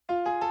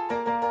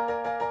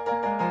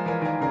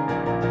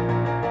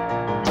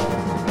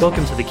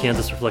Welcome to the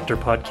Kansas Reflector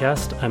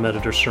podcast. I'm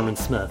editor Sherman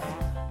Smith.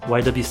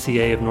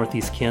 YWCA of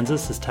Northeast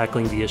Kansas is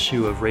tackling the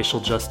issue of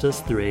racial justice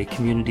through a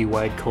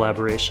community-wide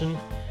collaboration.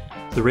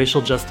 The Racial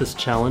Justice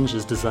Challenge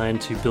is designed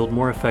to build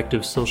more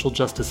effective social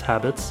justice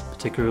habits,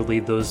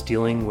 particularly those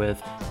dealing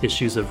with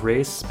issues of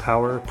race,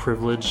 power,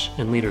 privilege,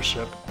 and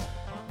leadership.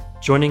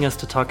 Joining us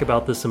to talk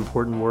about this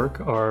important work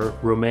are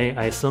Romae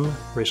Isom,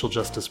 Racial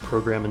Justice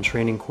Program and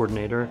Training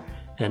Coordinator,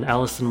 and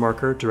Allison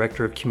Marker,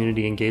 Director of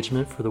Community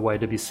Engagement for the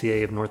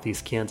YWCA of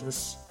Northeast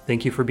Kansas.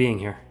 Thank you for being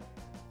here.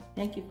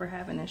 Thank you for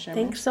having us,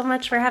 Sherman. Thanks so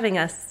much for having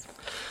us.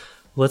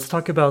 Let's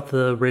talk about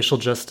the Racial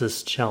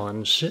Justice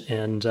Challenge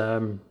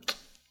and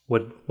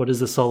what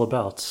is this all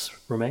about,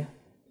 Romae?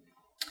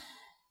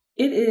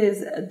 It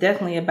is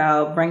definitely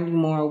about bringing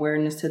more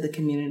awareness to the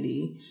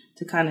community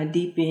to kind of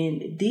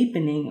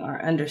deepening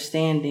our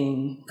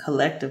understanding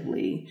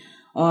collectively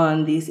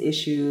on these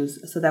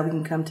issues so that we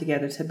can come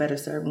together to better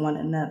serve one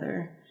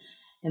another.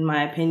 In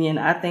my opinion,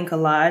 I think a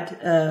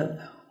lot of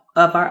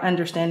our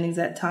understandings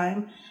at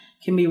time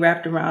can be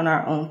wrapped around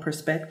our own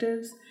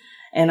perspectives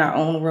and our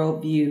own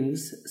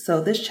worldviews.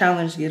 So this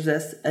challenge gives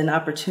us an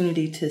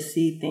opportunity to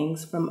see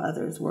things from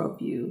others'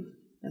 worldview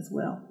as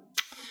well.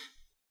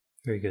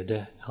 Very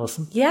good.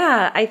 Allison?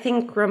 Yeah, I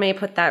think Romae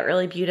put that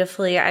really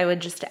beautifully. I would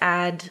just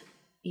add,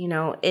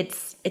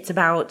 it's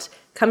about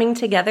coming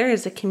together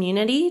as a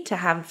community to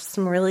have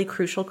some really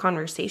crucial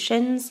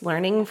conversations,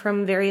 learning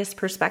from various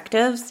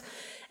perspectives,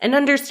 and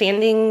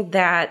understanding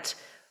that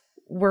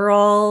we're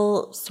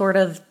all sort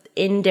of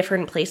in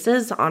different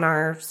places on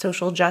our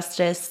social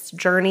justice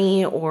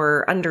journey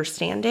or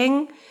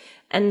understanding.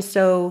 And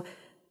so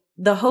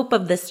the hope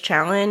of this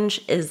challenge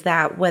is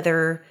that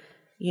whether,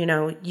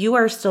 you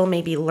are still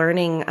maybe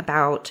learning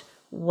about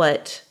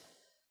what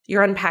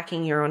you're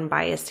unpacking your own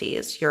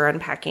biases, you're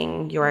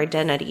unpacking your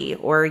identity,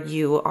 or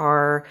you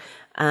are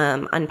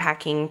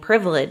unpacking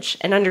privilege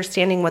and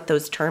understanding what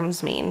those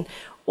terms mean,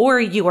 or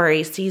you are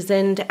a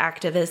seasoned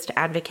activist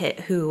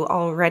advocate who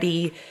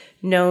already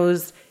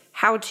knows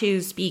how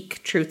to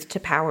speak truth to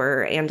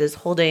power and is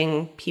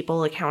holding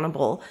people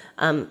accountable,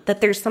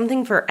 that there's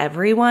something for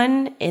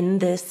everyone in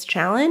this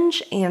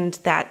challenge, and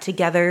that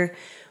together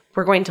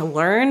we're going to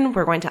learn,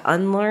 we're going to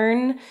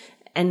unlearn,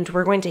 and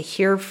we're going to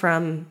hear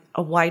from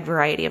a wide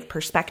variety of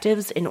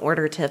perspectives in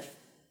order to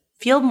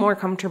feel more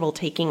comfortable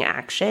taking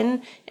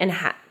action and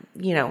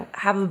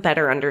have a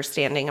better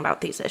understanding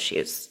about these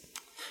issues.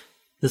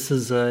 This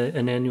is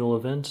an annual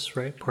event,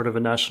 right? Part of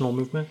a national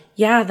movement?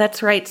 Yeah,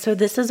 that's right. So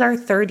this is our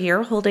third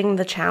year holding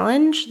the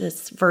challenge,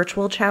 this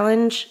virtual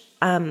challenge.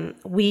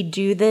 We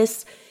do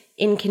this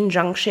in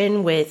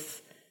conjunction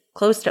with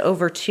close to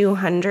over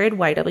 200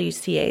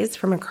 YWCAs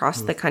from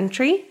across the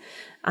country.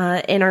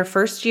 In our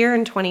first year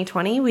in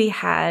 2020, we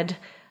had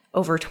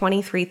over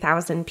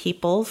 23,000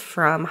 people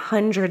from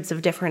hundreds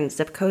of different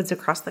zip codes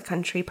across the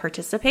country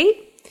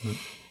participate. Mm.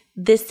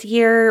 This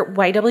year,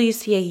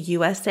 YWCA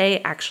USA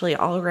actually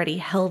already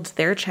held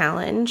their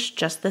challenge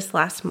just this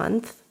last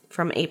month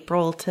from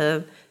mid-April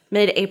to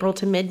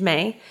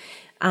mid-May.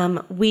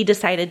 We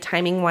decided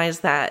timing-wise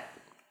that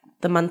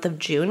the month of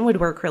June would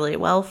work really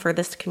well for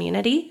this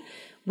community.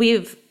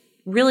 We've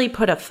really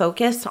put a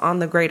focus on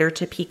the greater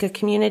Topeka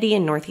community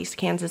in Northeast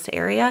Kansas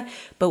area,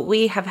 but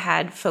we have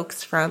had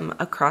folks from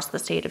across the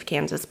state of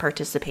Kansas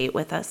participate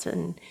with us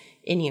in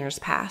years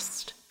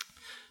past.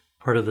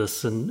 Part of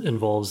this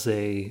involves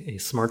a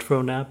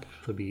smartphone app.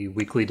 There'll be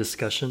weekly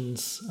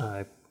discussions,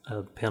 a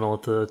panel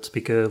at the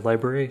Topeka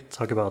Library.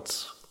 Talk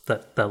about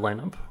that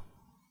lineup.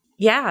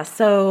 Yeah,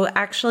 so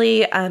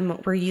actually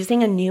we're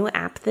using a new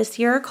app this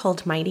year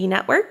called Mighty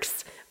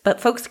Networks, but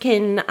folks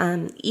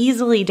can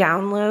easily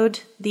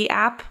download the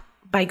app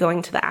by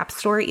going to the App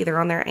Store, either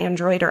on their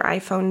Android or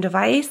iPhone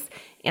device,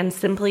 and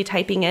simply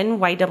typing in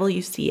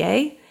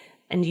YWCA,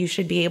 and you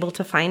should be able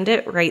to find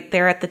it right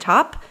there at the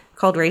top,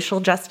 called Racial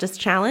Justice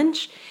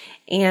Challenge.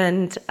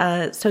 And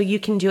so you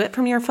can do it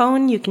from your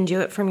phone, you can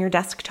do it from your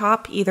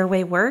desktop, either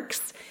way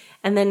works.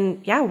 And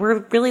then,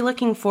 we're really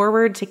looking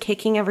forward to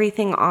kicking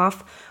everything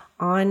off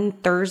on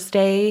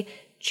Thursday,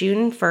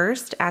 June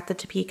 1st at the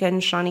Topeka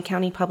and Shawnee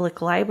County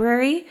Public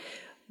Library.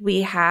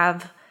 We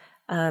have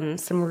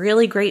some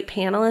really great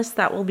panelists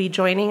that will be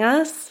joining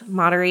us,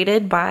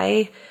 moderated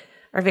by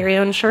our very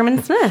own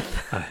Sherman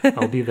Smith.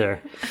 I'll be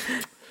there.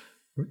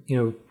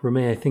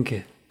 Romae, I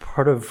think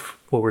part of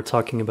what we're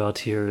talking about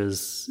here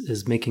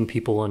is making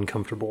people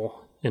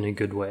uncomfortable in a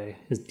good way.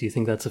 Do you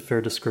think that's a fair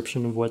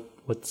description of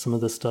what some of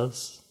this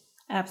does?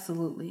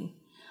 Absolutely.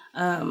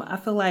 I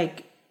feel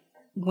like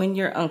when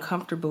you're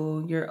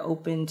uncomfortable, you're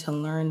open to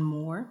learn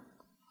more.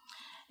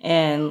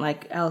 And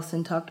like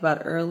Allison talked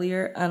about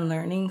earlier,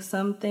 unlearning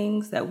some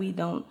things that we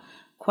don't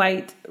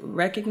quite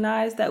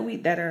recognize that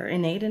are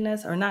innate in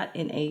us, or not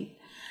innate,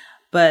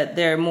 but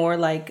they're more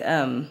like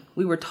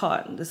we were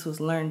taught. This was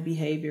learned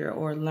behavior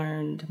or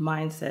learned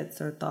mindsets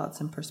or thoughts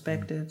and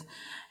perspectives.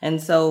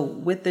 And so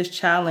with this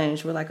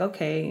challenge, we're like,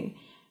 okay,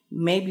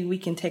 maybe we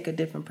can take a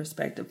different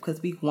perspective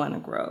because we want to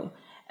grow.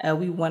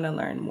 We want to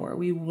learn more.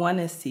 We want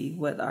to see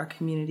what our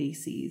community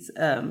sees.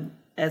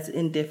 as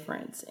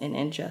indifference and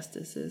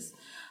injustices.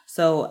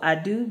 So I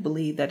do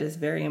believe that it's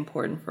very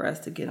important for us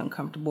to get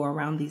uncomfortable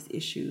around these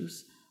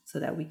issues so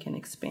that we can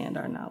expand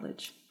our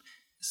knowledge.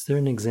 Is there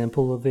an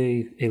example of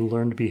a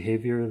learned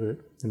behavior that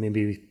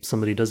maybe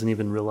somebody doesn't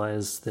even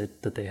realize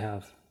that they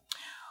have?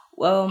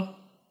 Well,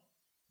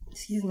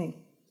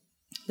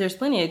 there's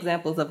plenty of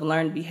examples of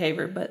learned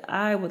behavior, but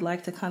I would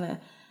like to kind of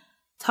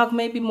talk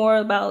maybe more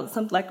about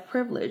something like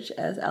privilege,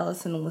 as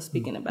Allison was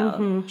speaking about.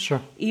 Mm-hmm.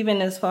 Sure.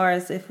 Even as far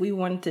as if we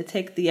wanted to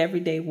take the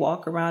everyday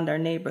walk around our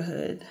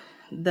neighborhood,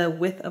 the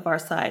width of our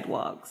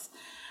sidewalks.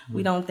 Mm-hmm.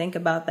 We don't think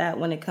about that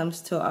when it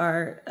comes to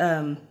our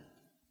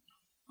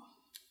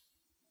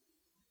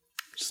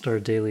just our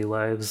daily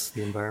lives,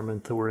 the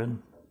environment that we're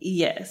in.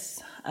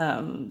 Yes.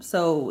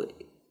 So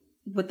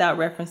without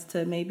reference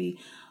to maybe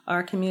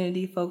our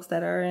community folks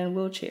that are in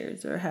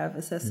wheelchairs or have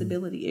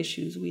accessibility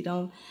issues, we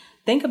don't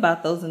think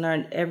about those in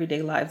our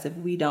everyday lives if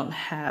we don't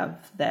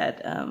have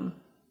that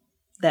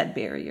that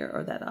barrier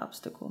or that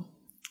obstacle.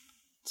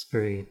 It's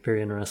very,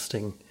 very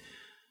interesting.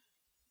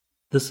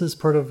 This is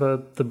part of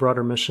the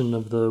broader mission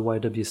of the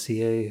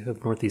YWCA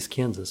of Northeast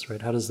Kansas,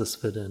 right? How does this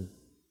fit in?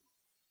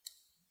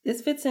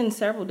 This fits in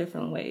several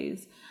different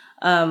ways.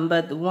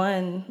 But the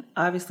one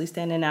obviously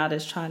standing out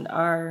is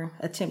our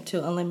attempt to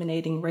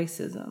eliminating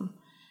racism.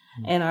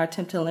 Mm-hmm. And our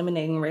attempt to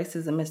eliminating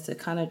racism is to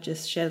kind of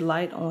just shed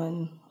light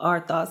on our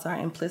thoughts, our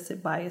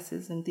implicit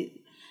biases,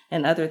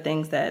 and other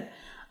things that...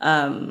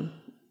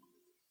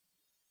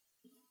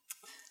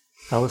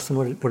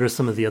 Allison, what are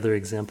some of the other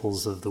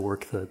examples of the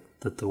work that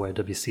the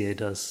YWCA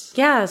does?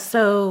 Yeah,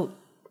 so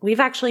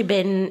we've actually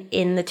been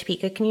in the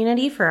Topeka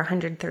community for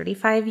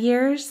 135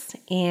 years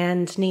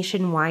and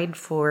nationwide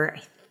for,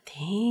 I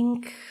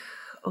think,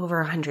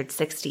 over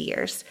 160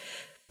 years.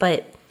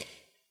 But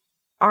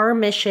our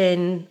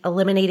mission,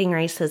 eliminating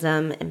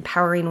racism,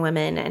 empowering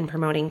women, and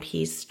promoting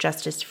peace,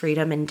 justice,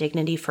 freedom, and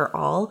dignity for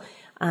all,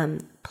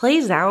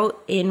 plays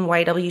out in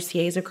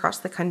YWCAs across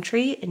the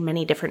country in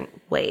many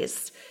different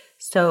ways.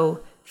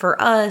 So for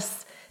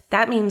us,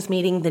 that means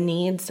meeting the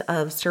needs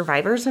of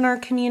survivors in our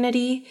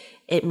community.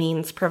 It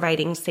means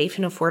providing safe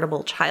and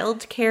affordable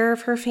childcare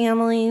for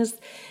families.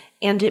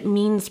 And it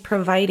means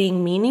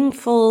providing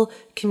meaningful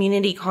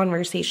community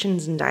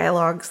conversations and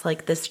dialogues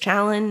like this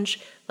challenge,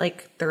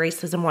 like the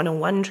Racism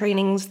 101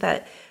 trainings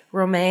that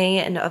Romae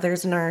and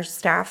others in our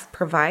staff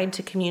provide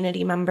to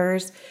community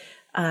members,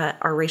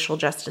 our Racial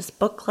Justice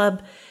Book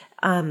Club.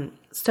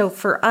 So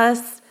for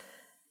us,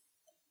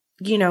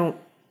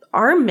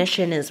 our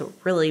mission is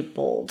really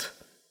bold.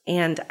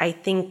 And I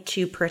think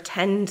to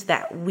pretend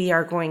that we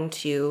are going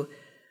to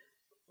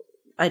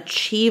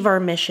achieve our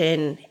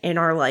mission in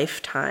our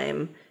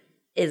lifetime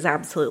is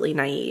absolutely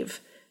naive.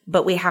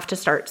 But we have to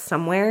start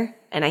somewhere.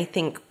 And I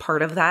think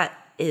part of that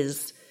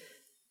is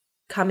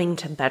coming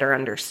to better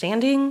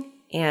understanding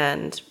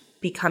and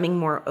becoming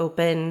more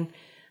open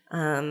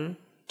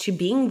to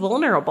being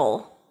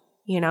vulnerable,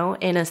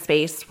 in a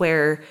space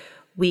where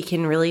we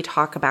can really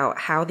talk about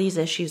how these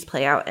issues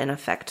play out and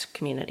affect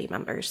community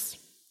members.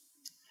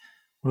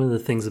 One of the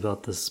things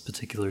about this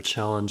particular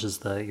challenge is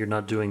that you're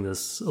not doing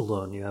this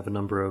alone. You have a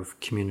number of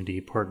community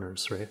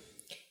partners, right?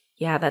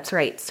 Yeah, that's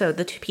right. So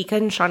the Topeka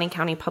and Shawnee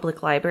County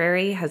Public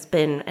Library has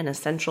been an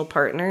essential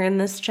partner in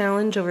this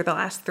challenge over the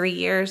last 3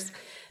 years.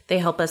 They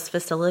help us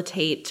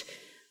facilitate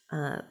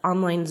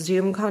online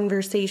Zoom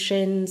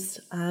conversations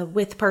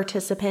with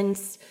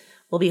participants.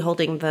 We'll be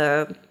holding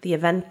the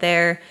event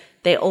there.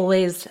 They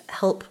always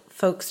help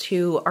folks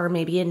who are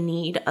maybe in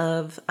need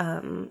of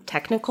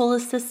technical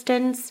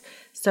assistance.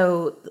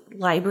 So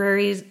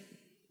libraries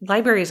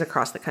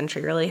across the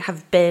country really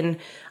have been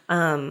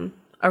a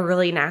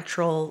really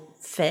natural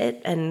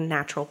fit and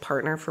natural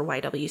partner for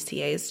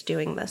YWCAs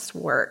doing this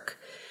work.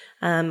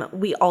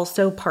 We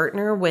also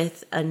partner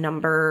with a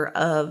number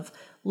of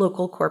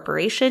local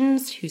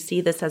corporations who see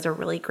this as a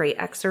really great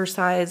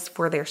exercise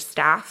for their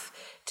staff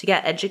to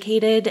get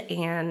educated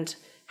and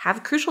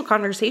have crucial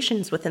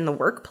conversations within the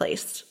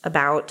workplace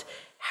about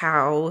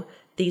how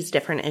these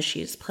different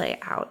issues play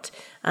out.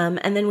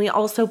 And then we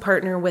also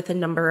partner with a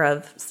number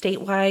of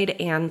statewide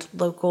and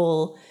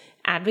local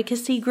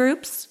advocacy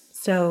groups.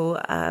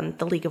 So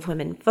the League of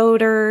Women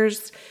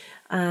Voters.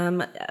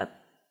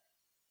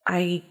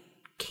 I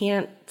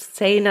can't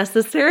say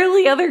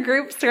necessarily other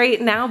groups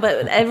right now,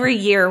 but every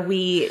year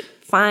we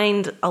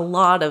find a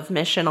lot of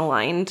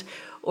mission-aligned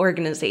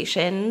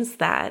organizations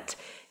that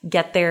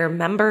get their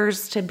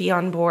members to be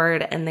on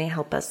board, and they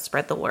help us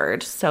spread the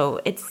word. So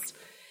it's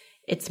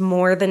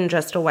more than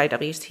just a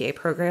YWCA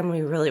program.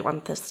 We really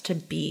want this to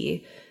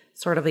be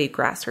sort of a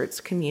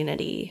grassroots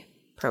community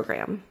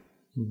program.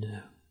 No.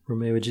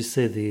 Romae, would you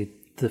say the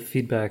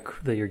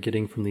feedback that you're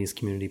getting from these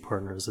community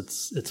partners,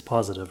 it's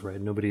positive,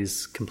 right?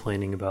 Nobody's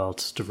complaining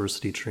about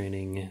diversity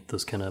training,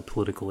 those kind of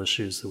political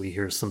issues that we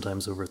hear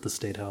sometimes over at the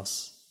State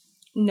House?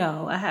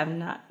 No, I have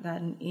not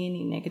gotten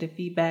any negative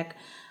feedback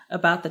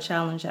about the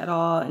challenge at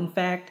all. In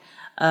fact,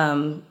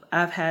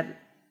 I've had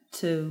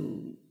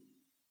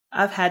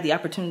the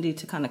opportunity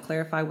to kind of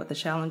clarify what the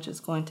challenge is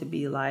going to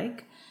be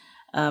like.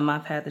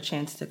 I've had the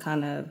chance to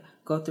kind of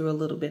go through a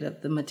little bit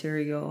of the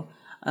material,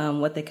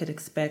 what they could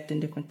expect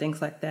and different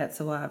things like that.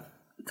 So I've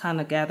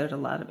kind of gathered a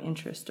lot of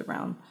interest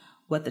around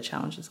what the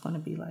challenge is going to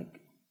be like.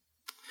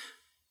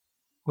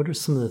 What are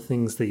some of the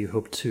things that you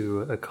hope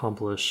to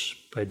accomplish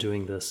by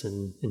doing this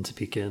in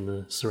Topeka and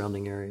the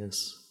surrounding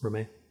areas,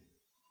 Romae?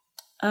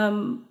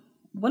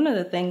 One of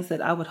the things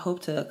that I would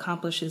hope to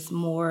accomplish is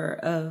more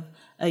of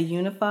a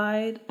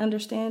unified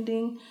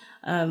understanding.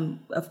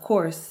 Of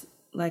course,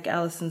 like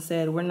Allison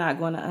said, we're not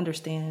going to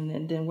understand,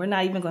 and then we're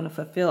not even going to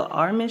fulfill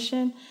our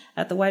mission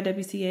at the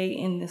YWCA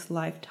in this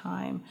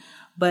lifetime.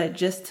 But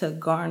just to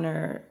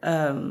garner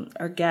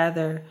or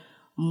gather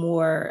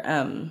more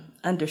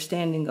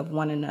understanding of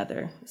one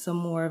another, so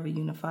more of a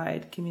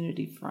unified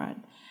community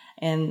front.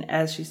 And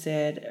as she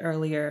said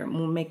earlier,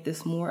 we'll make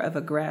this more of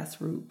a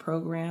grassroots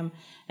program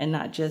and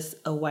not just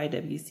a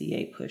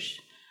YWCA push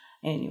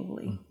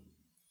annually.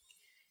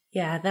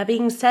 Yeah, that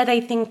being said, I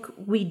think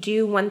we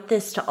do want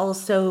this to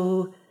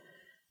also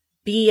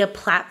be a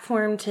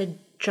platform to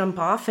jump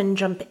off and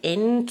jump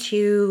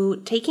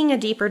into taking a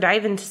deeper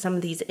dive into some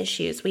of these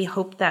issues. We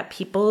hope that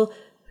people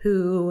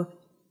who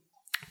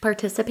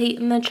participate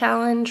in the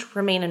challenge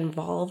remain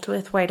involved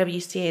with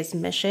YWCA's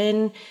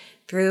mission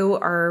through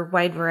our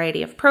wide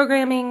variety of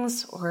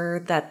programmings,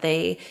 or that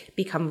they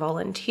become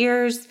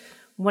volunteers.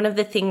 One of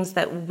the things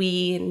that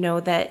we know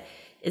that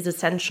is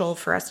essential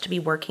for us to be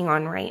working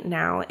on right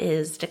now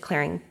is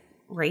declaring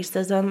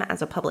racism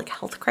as a public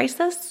health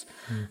crisis.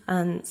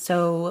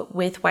 So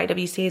with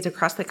YWCAs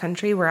across the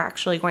country, we're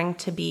actually going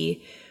to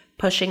be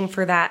pushing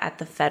for that at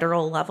the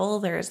federal level.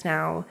 There is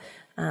now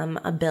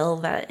a bill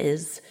that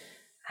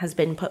has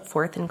been put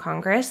forth in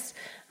Congress,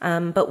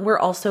 but we're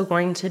also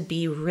going to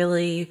be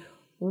really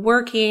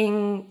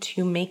working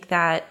to make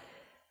that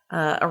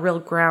a real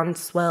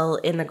groundswell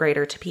in the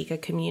greater Topeka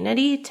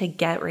community to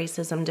get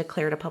racism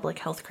declared a public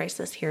health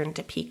crisis here in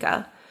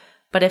Topeka.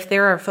 But if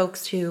there are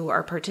folks who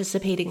are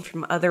participating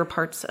from other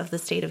parts of the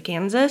state of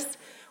Kansas,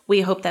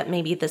 we hope that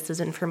maybe this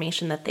is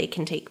information that they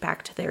can take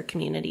back to their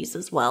communities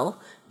as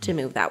well to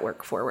move that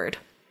work forward.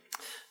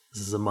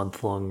 This is a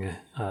month-long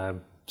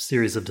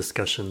series of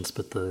discussions,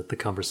 but the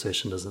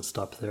conversation doesn't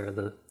stop there.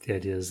 The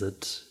idea is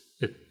that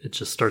it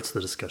just starts the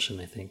discussion,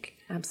 I think.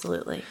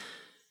 Absolutely.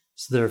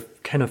 So there are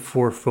kind of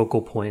 4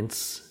 focal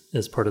points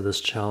as part of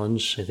this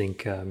challenge. I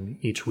think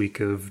each week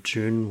of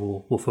June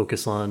we'll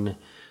focus on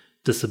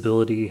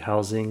disability,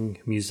 housing,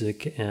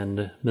 music,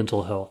 and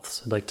mental health.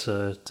 So I'd like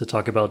to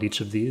talk about each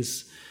of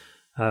these.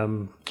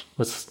 We'll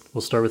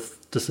start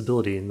with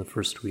disability in the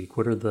first week.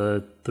 What are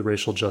the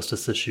racial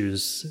justice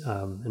issues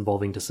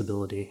involving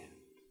disability?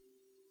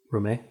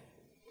 Romae?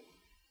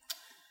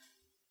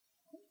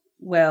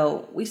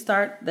 Well,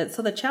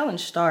 so the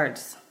challenge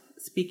starts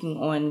speaking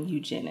on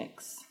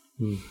eugenics.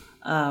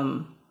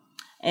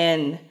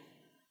 And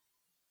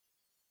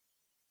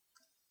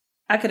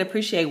I could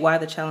appreciate why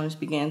the challenge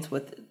begins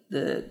with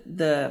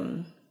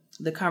the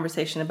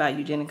conversation about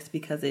eugenics,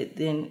 because it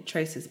then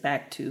traces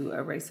back to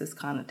a racist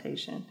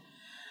connotation.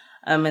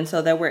 And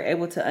so that we're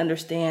able to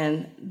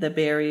understand the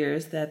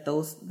barriers that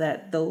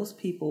those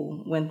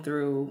people went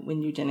through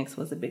when eugenics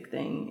was a big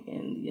thing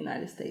in the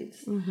United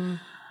States.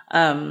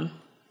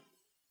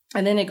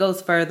 And then it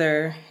goes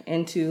further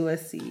into,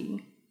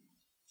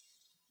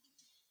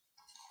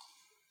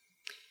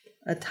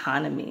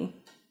 autonomy.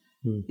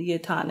 The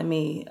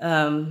autonomy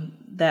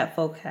that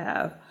folk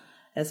have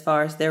as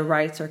far as their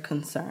rights are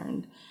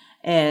concerned,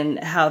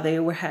 and how they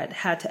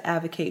had to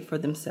advocate for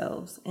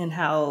themselves, and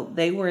how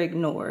they were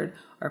ignored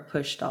or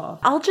pushed off.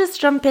 I'll just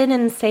jump in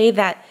and say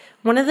that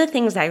one of the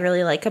things I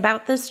really like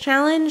about this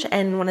challenge,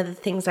 and one of the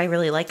things I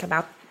really like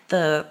about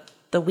the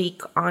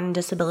week on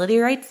disability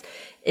rights,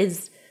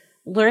 is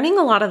learning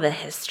a lot of the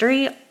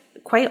history.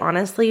 Quite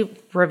honestly,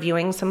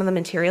 reviewing some of the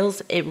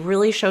materials, it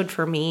really showed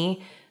for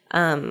me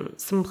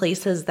some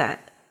places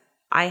that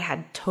I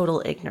had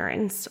total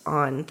ignorance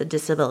on the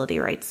disability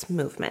rights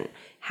movement,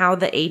 how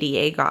the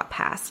ADA got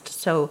passed.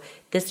 So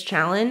this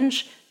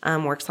challenge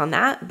works on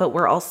that, but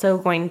we're also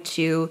going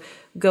to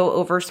go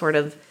over sort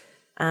of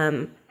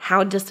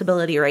how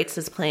disability rights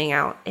is playing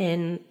out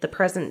in the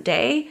present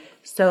day.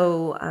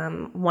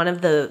 So one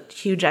of the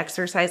huge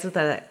exercises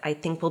that I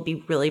think will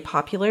be really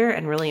popular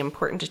and really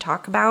important to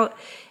talk about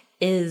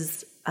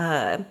is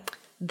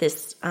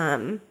this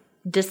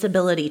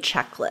disability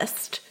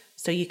checklist.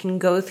 So you can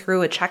go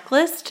through a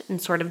checklist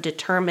and sort of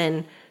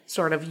determine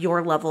sort of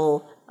your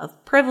level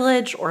of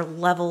privilege or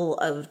level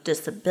of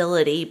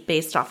disability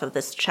based off of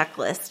this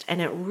checklist.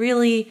 And it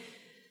really,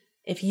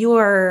 if you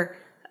are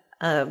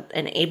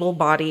an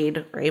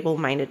able-bodied or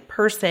able-minded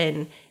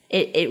person,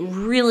 it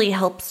really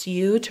helps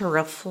you to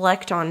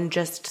reflect on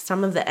just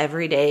some of the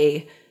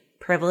everyday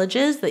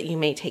privileges that you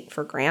may take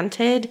for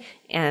granted,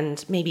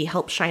 and maybe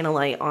help shine a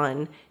light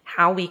on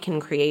how we can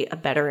create a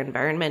better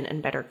environment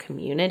and better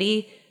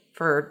community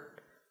for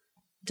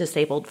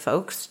disabled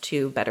folks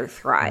to better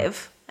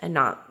thrive and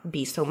not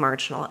be so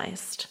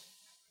marginalized.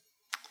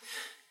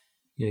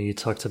 You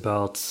talked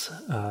about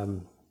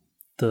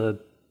the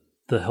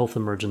health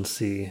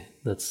emergency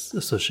that's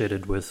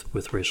associated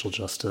with racial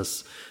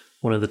justice.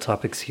 one of the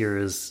topics here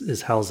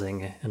is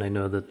housing. And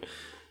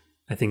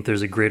I think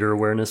there's a greater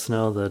awareness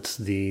now that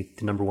the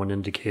number one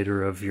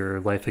indicator of your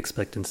life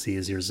expectancy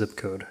is your zip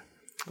code.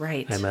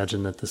 Right. I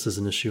imagine that this is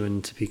an issue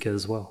in Topeka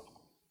as well.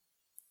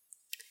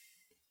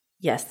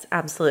 Yes,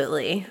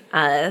 absolutely.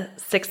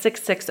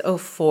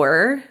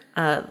 66604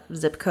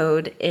 zip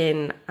code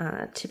in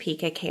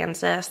Topeka,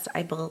 Kansas,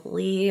 I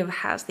believe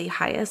has the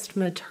highest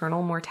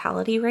maternal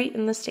mortality rate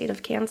in the state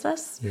of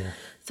Kansas. Yeah.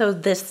 So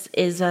this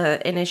is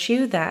an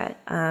issue that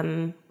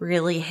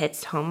really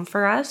hits home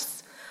for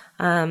us.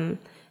 And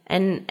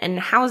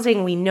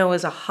housing, we know,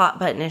 is a hot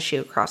button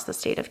issue across the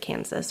state of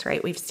Kansas,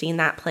 right? We've seen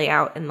that play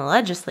out in the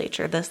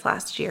legislature this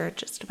last year,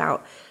 just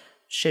about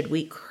should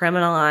we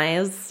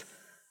criminalize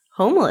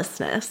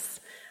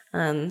homelessness.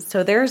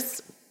 So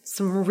there's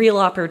some real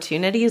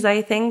opportunities,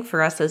 I think,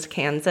 for us as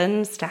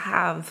Kansans to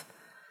have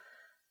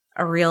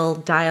a real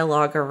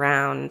dialogue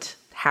around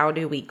how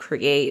do we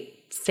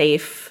create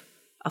safe,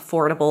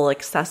 affordable,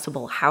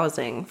 accessible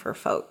housing for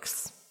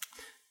folks.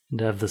 And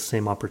to have the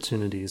same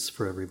opportunities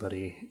for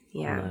everybody.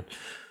 Yeah.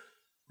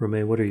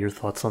 Romae, what are your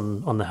thoughts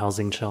on the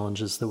housing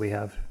challenges that we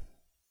have?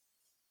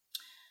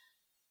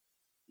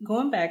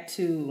 Going back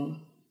to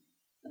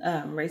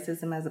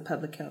racism as a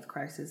public health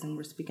crisis, and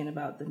we're speaking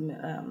about the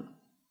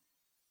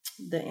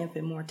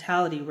infant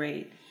mortality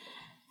rate.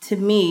 To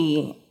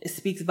me, it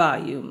speaks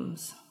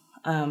volumes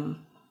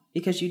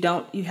because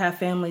you have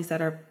families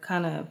that are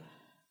kind of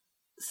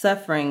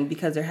suffering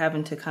because they're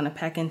having to kind of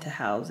pack into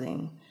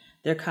housing.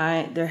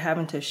 They're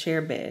having to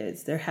share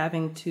beds. They're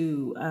having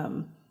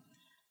to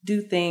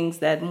do things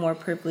that more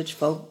privileged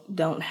folk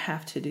don't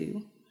have to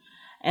do,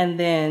 and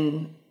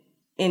then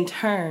in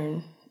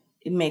turn,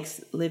 it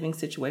makes living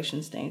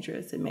situations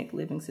dangerous. It makes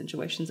living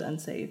situations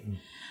unsafe. Mm.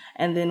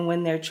 And then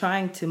when they're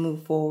trying to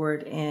move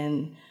forward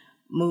and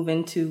move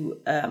into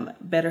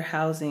better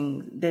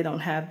housing, they don't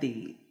have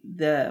the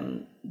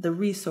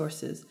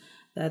resources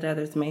that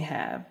others may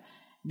have,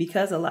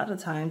 because a lot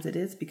of times it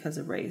is because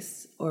of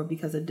race or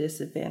because of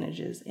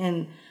disadvantages.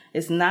 And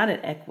it's not an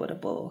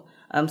equitable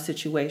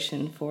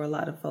situation for a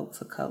lot of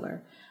folks of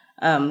color.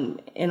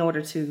 In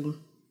order to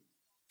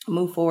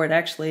move forward,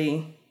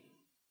 actually,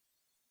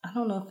 I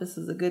don't know if this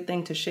is a good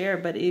thing to share,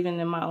 but even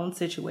in my own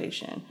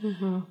situation,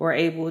 mm-hmm. we're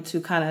able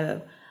to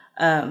kind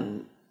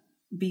of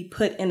be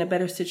put in a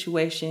better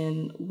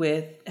situation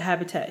with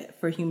Habitat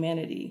for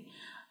Humanity.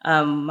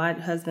 My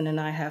husband and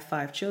I have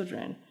 5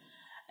 children,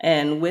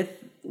 and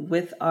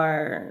with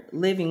our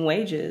living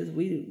wages,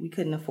 we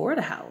couldn't afford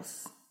a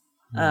house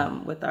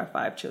with our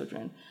 5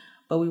 children,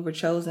 but we were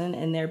chosen,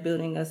 and they're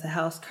building us a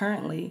house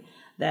currently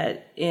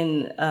that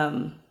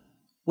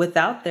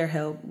without their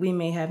help, we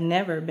may have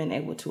never been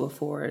able to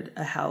afford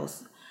a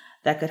house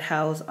that could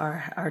house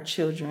our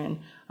children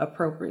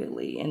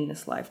appropriately in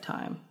this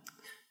lifetime.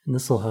 And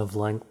this will have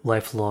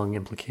lifelong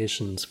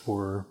implications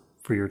for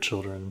your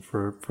children,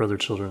 for other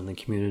children in the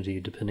community,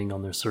 depending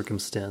on their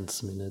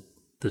circumstance. I mean,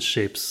 this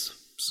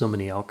shapes so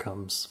many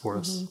outcomes for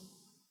us.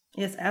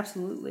 Mm-hmm. Yes,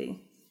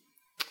 absolutely.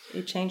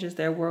 It changes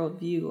their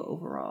worldview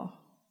overall.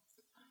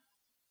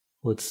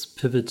 Let's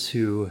pivot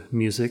to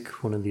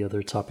music, one of the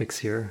other topics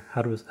here.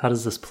 How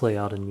does this play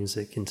out in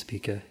music in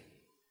Topeka?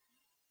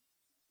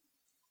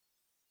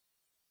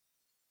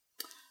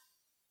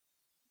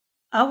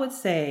 I would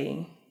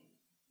say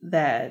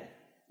that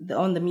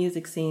on the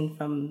music scene,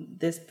 from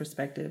this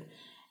perspective,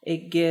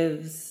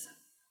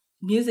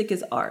 music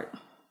is art.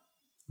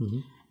 Mm-hmm.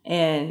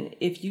 And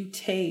if you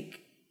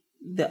take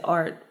the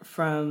art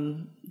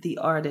from the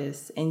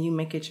artist and you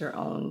make it your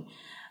own,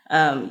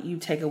 you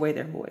take away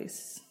their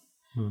voice.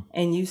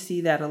 And you see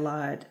that a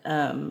lot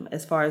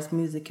as far as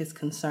music is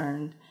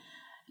concerned.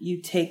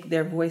 You take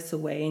their voice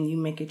away and you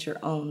make it your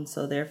own.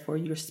 So therefore,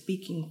 you're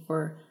speaking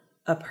for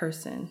a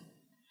person.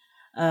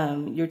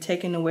 You're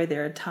taking away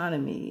their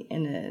autonomy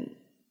in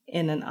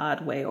an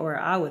odd way, or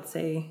I would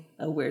say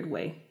a weird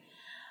way.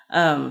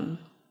 And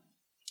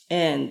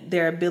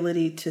their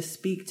ability to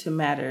speak to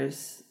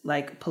matters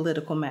like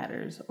political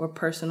matters or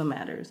personal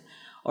matters,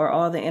 or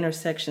all the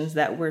intersections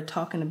that we're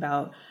talking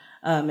about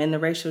in the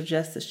racial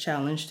justice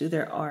challenge through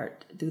their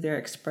art, through their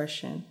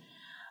expression.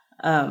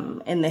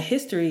 And the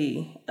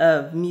history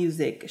of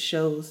music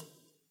shows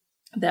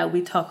that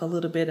we talk a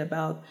little bit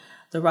about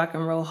the Rock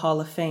and Roll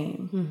Hall of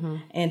Fame, mm-hmm.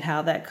 and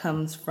how that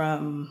comes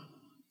from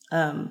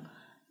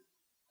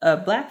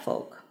Black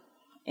folk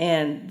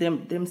and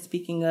them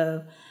speaking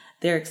of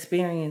their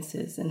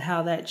experiences and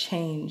how that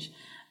changed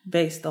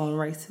based on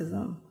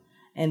racism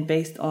and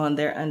based on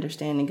their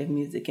understanding of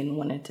music and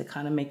wanted to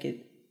kind of make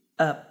it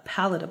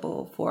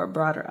palatable for a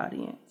broader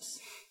audience.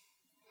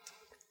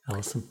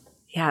 Allison?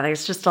 Yeah,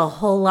 there's just a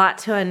whole lot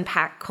to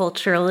unpack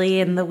culturally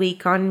in the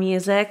week on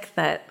music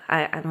that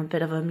I'm a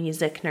bit of a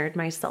music nerd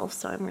myself,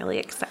 so I'm really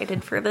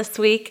excited for this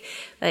week.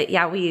 But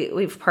yeah,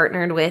 we've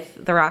partnered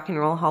with the Rock and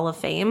Roll Hall of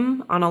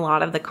Fame on a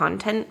lot of the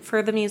content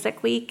for the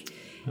Music Week.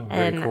 Oh,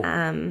 very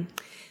cool.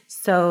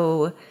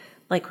 So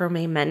like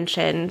Romae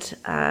mentioned,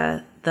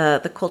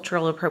 the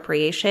cultural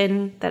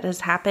appropriation that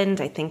has happened,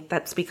 I think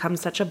that's become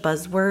such a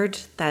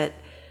buzzword that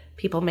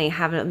people may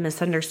have a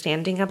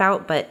misunderstanding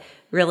about, but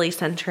really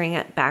centering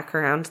it back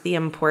around the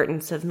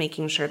importance of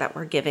making sure that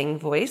we're giving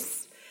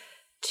voice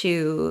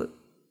to,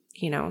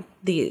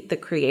 the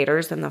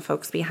creators and the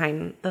folks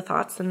behind the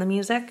thoughts and the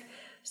music.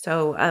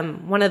 So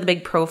one of the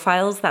big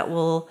profiles that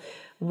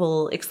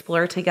we'll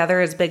explore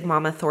together is Big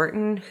Mama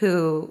Thornton,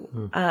 who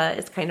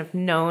is kind of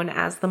known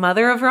as the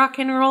mother of rock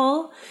and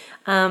roll,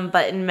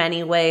 but in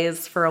many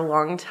ways for a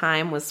long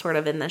time was sort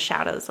of in the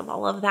shadows of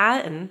all of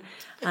that and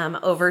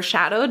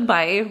overshadowed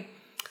by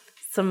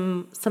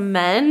some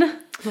men,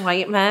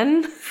 white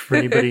men. For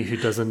anybody who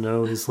doesn't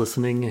know who's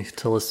listening,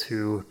 tell us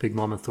who Big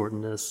Mama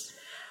Thornton is.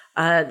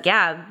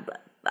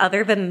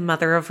 Other than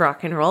mother of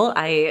rock and roll,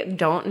 I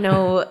don't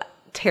know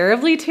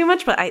terribly too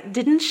much, but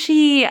didn't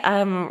she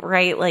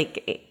write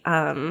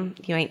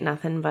You Ain't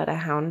Nothing But a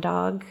Hound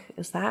Dog?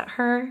 Is that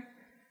her?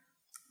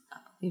 I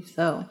believe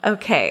so.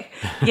 Okay.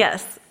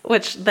 Yes.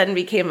 Which then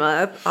became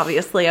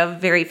obviously a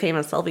very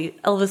famous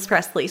Elvis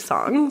Presley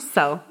song.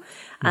 So,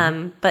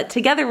 but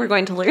together we're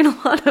going to learn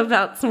a lot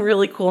about some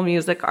really cool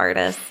music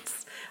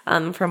artists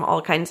from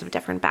all kinds of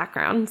different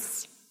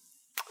backgrounds.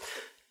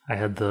 I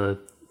had the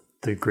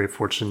great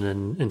fortune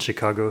in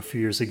Chicago a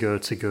few years ago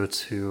to go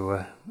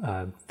to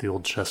the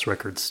old Chess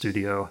Records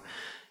studio,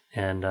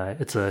 and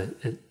it's a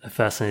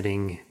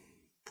fascinating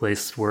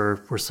place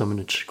where so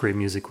much great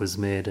music was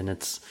made, and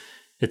it's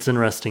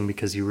interesting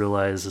because you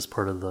realize as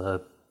part of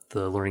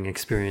the learning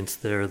experience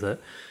there that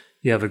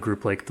you have a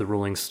group like the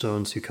Rolling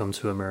Stones who come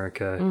to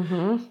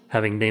America,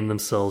 having named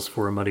themselves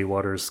for a Muddy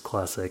Waters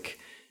classic,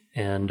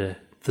 and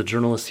the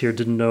journalists here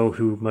didn't know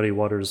who Muddy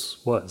Waters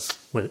was,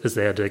 as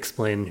they had to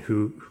explain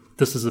who.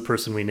 This is the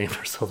person we named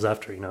ourselves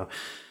after.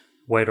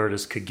 White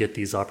artists could get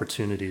these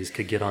opportunities,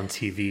 could get on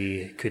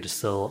TV, could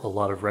sell a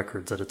lot of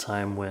records at a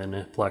time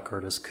when black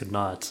artists could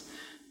not.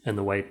 And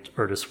the white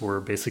artists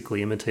were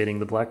basically imitating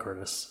the black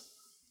artists.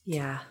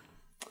 Yeah.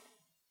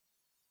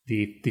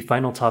 The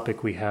final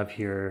topic we have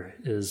here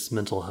is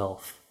mental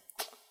health.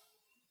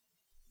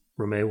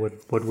 Romae,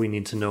 what do we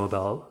need to know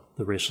about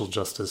the racial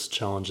justice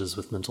challenges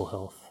with mental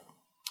health?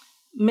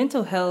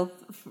 Mental health,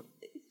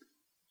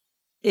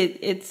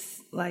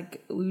 it's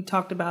like we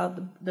talked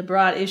about the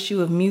broad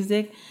issue of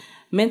music.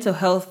 Mental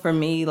health for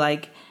me,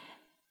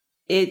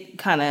 it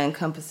kind of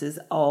encompasses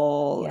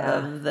all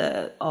of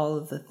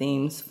the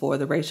themes for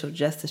the racial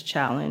justice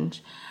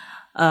challenge,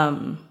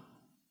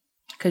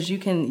 because you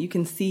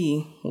can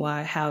see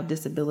how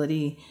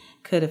disability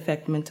could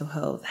affect mental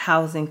health,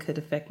 housing could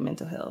affect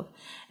mental health,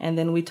 and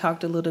then we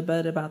talked a little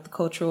bit about the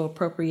cultural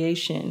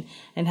appropriation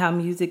and how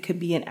music could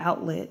be an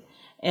outlet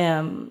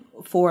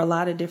for a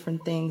lot of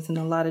different things and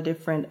a lot of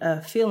different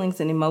feelings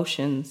and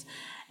emotions,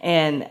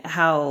 and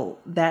how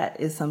that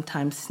is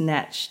sometimes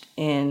snatched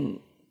and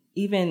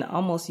even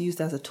almost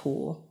used as a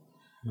tool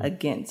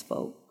against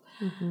folk.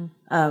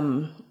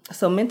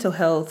 So mental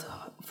health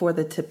for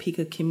the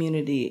Topeka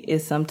community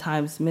is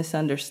sometimes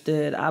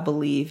misunderstood, I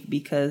believe,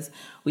 because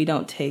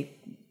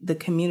the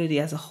community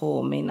as a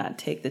whole may not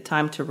take the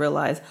time to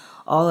realize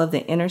all of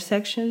the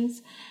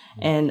intersections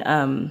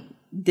and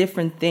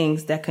different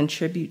things that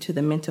contribute to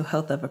the mental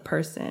health of a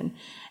person.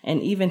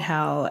 And even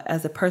how,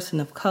 as a person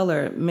of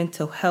color,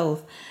 mental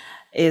health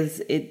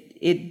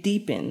it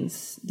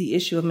deepens. The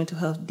issue of mental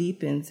health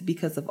deepens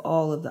because of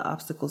all of the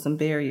obstacles and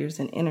barriers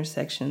and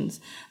intersections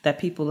that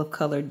people of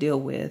color deal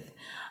with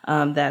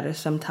that are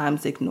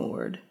sometimes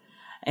ignored.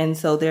 And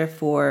so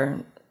therefore,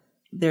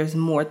 there's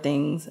more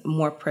things,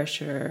 more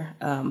pressure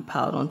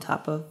piled on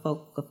top of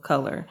folk of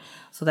color.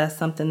 So that's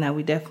something that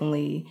we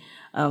definitely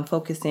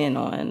focus in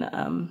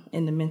on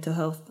in the mental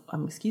health,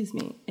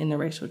 in the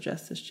racial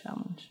justice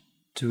challenge.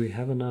 Do we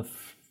have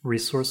enough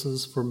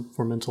resources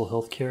for mental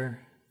health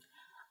care?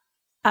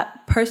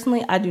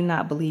 Personally, I do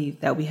not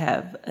believe that we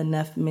have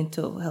enough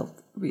mental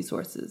health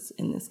resources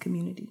in this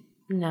community.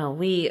 No,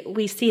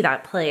 we see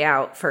that play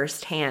out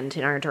firsthand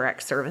in our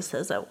direct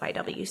services at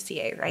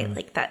YWCA, right?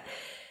 Like that,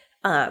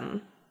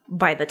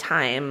 by the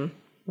time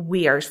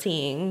we are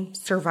seeing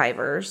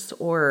survivors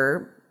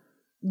or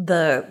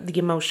the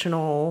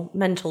emotional,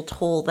 mental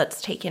toll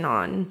that's taken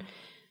on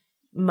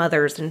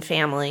mothers and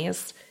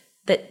families,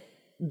 that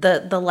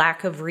the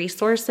lack of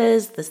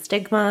resources, the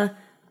stigma,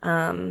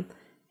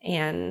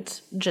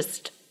 and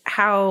just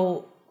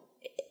how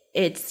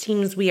it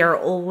seems we are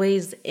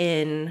always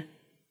in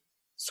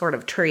sort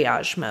of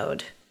triage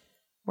mode.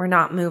 We're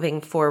not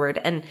moving forward.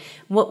 And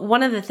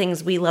one of the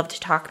things we love to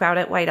talk about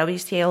at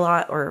YWCA a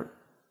lot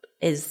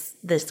is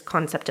this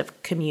concept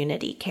of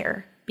community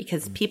care,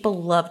 because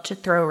people love to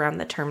throw around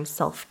the term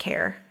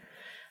self-care.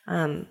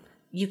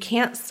 You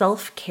can't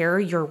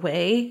self-care your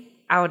way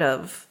out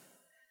of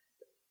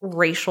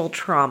racial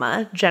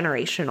trauma,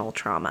 generational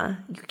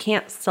trauma. You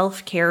can't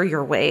self-care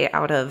your way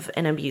out of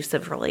an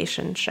abusive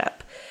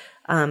relationship.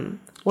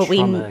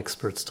 Trauma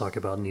experts talk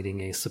about needing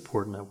a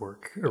support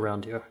network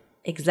around you.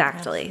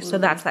 Exactly. Absolutely. So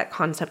that's that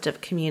concept of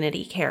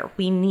community care.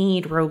 We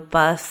need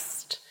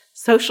robust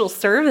social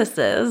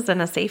services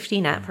and a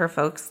safety net for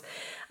folks.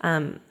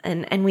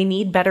 And we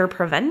need better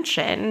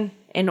prevention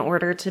in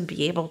order to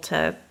be able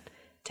to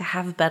to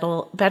have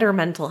better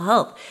mental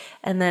health.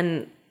 And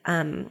then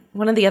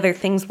one of the other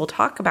things we'll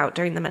talk about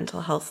during the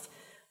mental health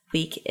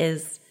week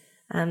is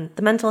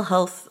the mental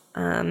health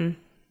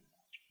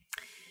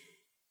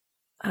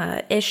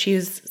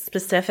issues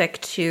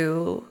specific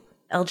to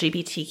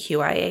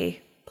LGBTQIA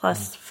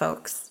plus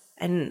folks.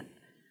 And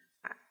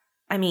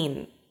I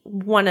mean,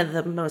 one of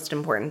the most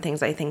important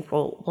things I think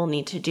we'll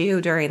need to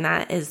do during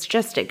that is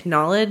just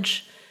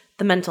acknowledge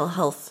the mental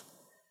health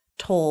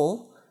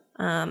toll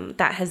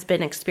that has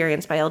been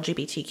experienced by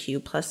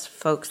LGBTQ plus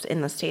folks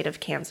in the state of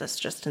Kansas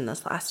just in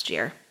this last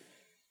year.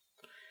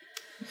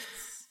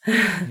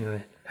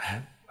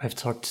 I've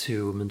talked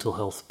to mental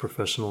health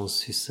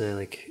professionals who say,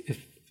 like,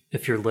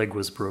 if your leg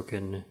was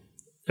broken,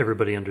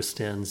 everybody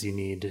understands you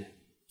need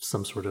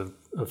some sort of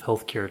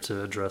health care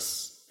to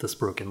address this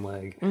broken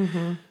leg.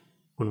 Mm-hmm.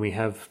 When we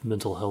have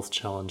mental health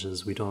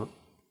challenges, we don't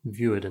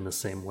view it in the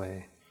same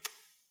way.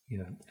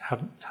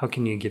 How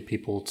can you get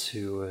people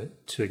to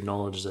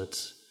acknowledge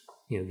that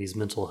these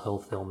mental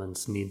health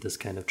ailments need this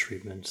kind of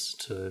treatment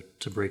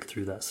to break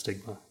through that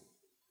stigma?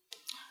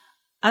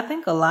 I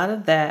think a lot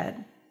of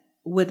that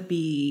would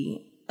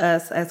be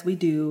us, as we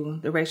do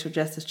the Racial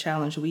Justice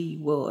Challenge, we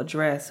will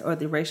address, or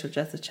the Racial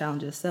Justice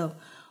Challenge itself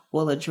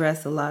will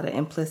address a lot of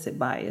implicit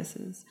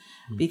biases.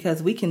 Mm-hmm.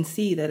 Because we can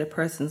see that a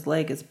person's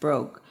leg is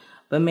broke,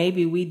 but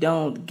maybe we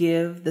don't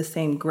give the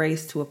same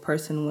grace to a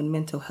person with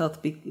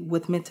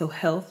mental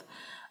health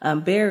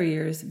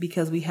barriers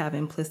because we have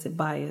implicit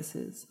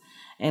biases.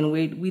 And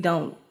we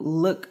don't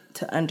look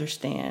to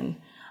understand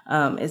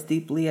as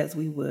deeply as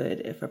we would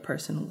if a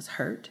person was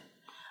hurt.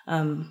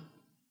 That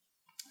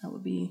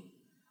would be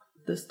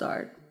the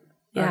start.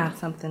 Yeah.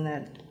 Something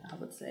that I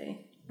would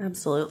say.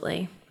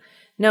 Absolutely.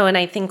 No, and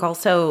I think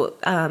also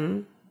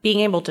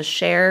being able to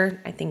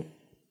share, I think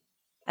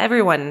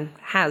everyone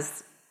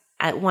has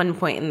at one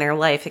point in their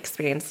life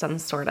experienced some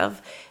sort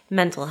of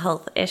mental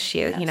health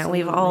issue. Absolutely.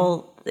 We've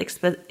all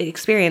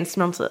experienced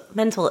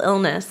mental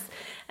illness.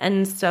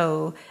 And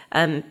so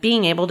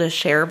being able to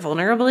share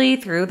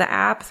vulnerably through the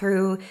app,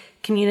 through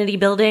community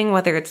building,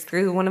 whether it's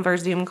through one of our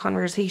Zoom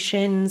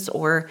conversations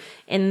or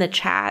in the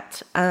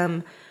chat,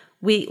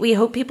 we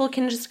hope people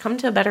can just come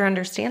to a better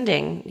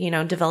understanding.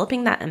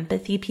 Developing that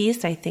empathy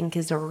piece, I think,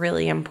 is a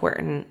really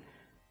important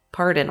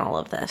part in all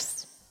of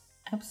this.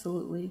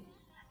 Absolutely.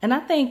 And I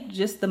think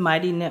just the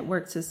Mighty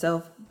Networks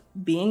itself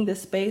being the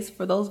space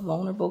for those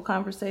vulnerable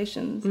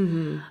conversations,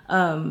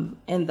 mm-hmm.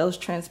 And those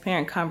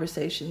transparent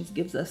conversations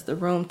gives us the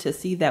room to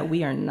see that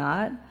we are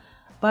not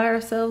by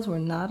ourselves, we're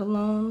not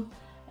alone,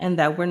 and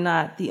that we're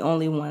not the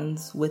only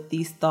ones with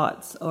these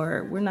thoughts,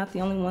 or we're not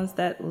the only ones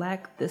that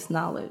lack this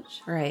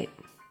knowledge. Right.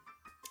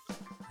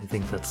 I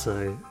think that's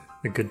a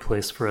good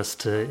place for us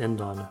to end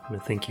on. I'm going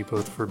to thank you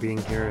both for being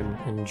here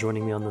and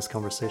joining me on this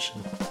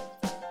conversation.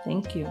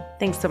 Thank you.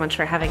 Thanks so much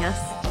for having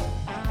us.